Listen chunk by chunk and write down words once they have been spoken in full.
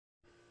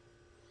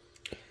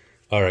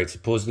All right,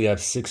 supposedly I have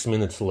 6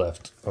 minutes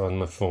left on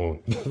my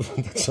phone.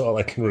 That's all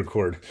I can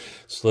record.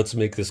 So let's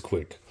make this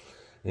quick.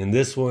 In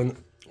this one,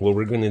 what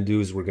we're going to do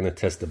is we're going to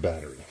test the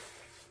battery.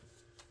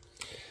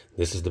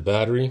 This is the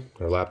battery,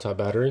 our laptop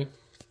battery.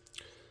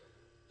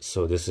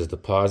 So this is the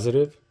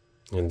positive,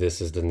 and this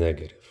is the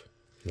negative.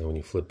 Now when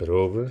you flip it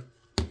over,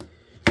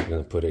 I'm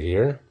going to put it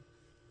here.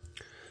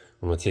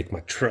 I'm going to take my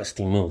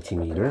trusty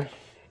multimeter.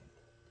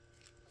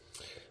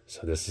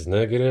 So this is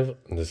negative,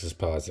 and this is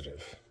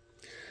positive.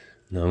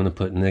 Now I'm going to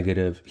put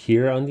negative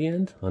here on the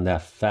end, on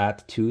that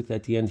fat tooth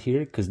at the end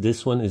here, because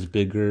this one is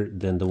bigger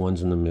than the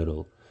ones in the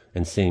middle.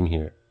 And same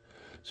here.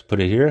 So put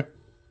it here.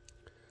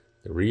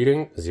 The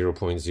reading,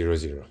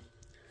 0.00.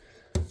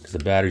 Because the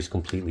battery's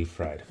completely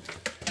fried.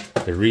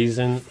 The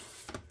reason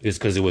is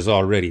because it was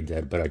already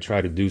dead, but I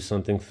tried to do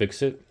something,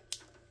 fix it.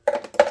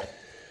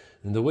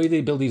 And the way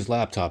they build these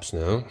laptops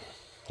now,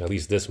 at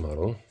least this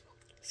model,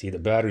 see the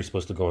battery's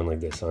supposed to go in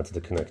like this, onto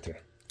the connector.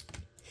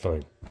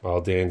 Fine,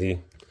 all dandy.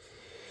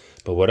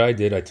 But what I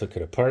did, I took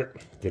it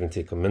apart, didn't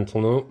take a mental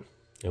note,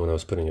 and when I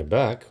was putting it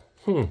back,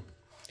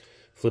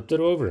 flipped it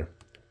over,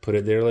 put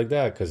it there like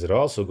that, because it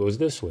also goes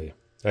this way.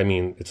 I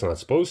mean, it's not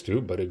supposed to,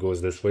 but it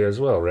goes this way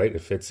as well, right?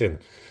 It fits in.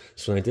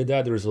 So when I did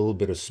that, there was a little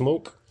bit of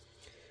smoke,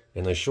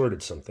 and I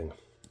shorted something.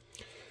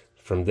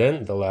 From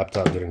then, the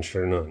laptop didn't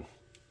turn on.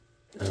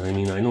 I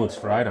mean, I know it's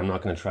fried. I'm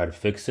not going to try to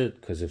fix it,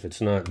 because if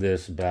it's not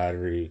this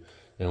battery,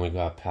 and we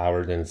got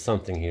power, then it's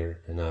something here,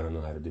 and I don't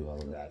know how to do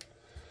all of that.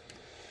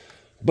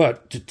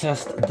 But to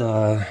test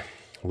the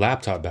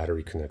laptop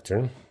battery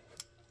connector,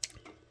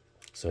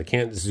 so I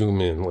can't zoom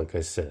in, like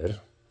I said.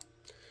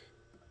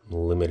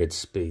 Limited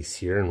space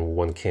here and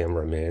one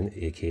cameraman,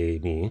 aka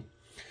me.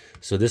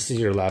 So this is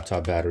your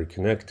laptop battery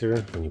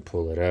connector. When you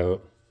pull it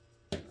out,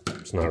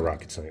 it's not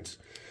rocket science.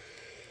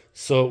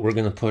 So we're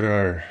going to put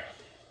our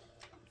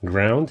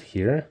ground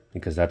here,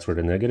 because that's where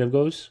the negative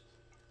goes,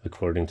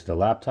 according to the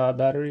laptop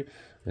battery,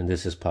 and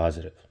this is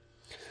positive.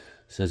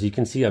 So as you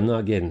can see, I'm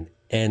not getting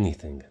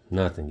anything,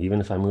 nothing. Even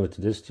if I move it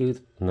to this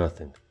tooth,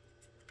 nothing.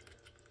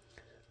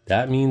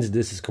 That means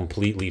this is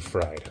completely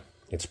fried.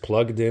 It's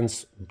plugged in,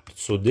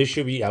 so this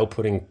should be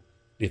outputting,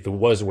 if it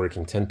was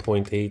working,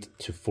 10.8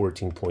 to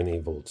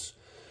 14.8 volts.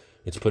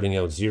 It's putting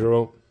out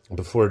 0.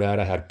 Before that,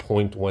 I had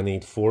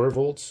 0.184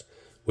 volts,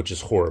 which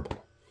is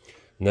horrible.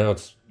 Now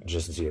it's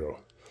just 0.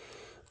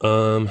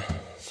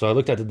 So I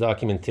looked at the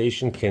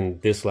documentation. Can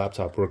this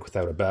laptop work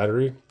without a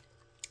battery?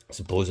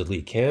 Supposedly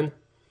it can.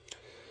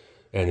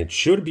 And it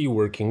should be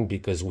working,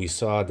 because we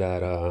saw that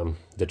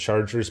the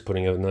charger is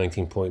putting out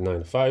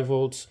 19.95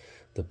 volts.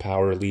 The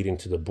power leading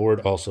to the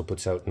board also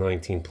puts out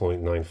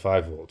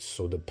 19.95 volts.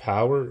 So the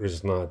power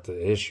is not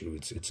the issue.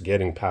 It's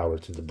getting power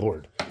to the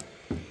board.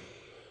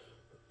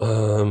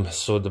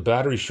 So the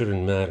battery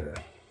shouldn't matter.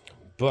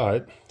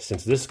 But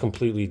since this is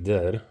completely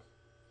dead,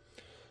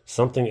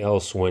 something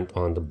else went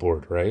on the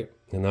board, right?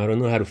 And I don't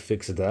know how to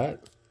fix that,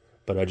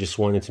 but I just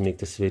wanted to make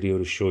this video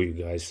to show you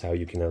guys how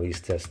you can at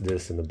least test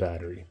this in the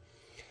battery.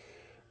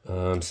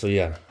 So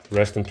yeah,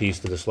 rest in peace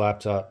to this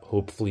laptop.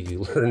 Hopefully you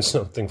learned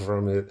something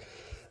from it.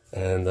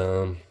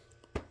 And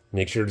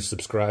make sure to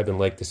subscribe and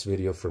like this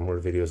video for more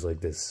videos like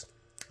this.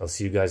 I'll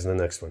see you guys in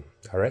the next one.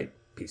 All right,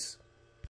 peace.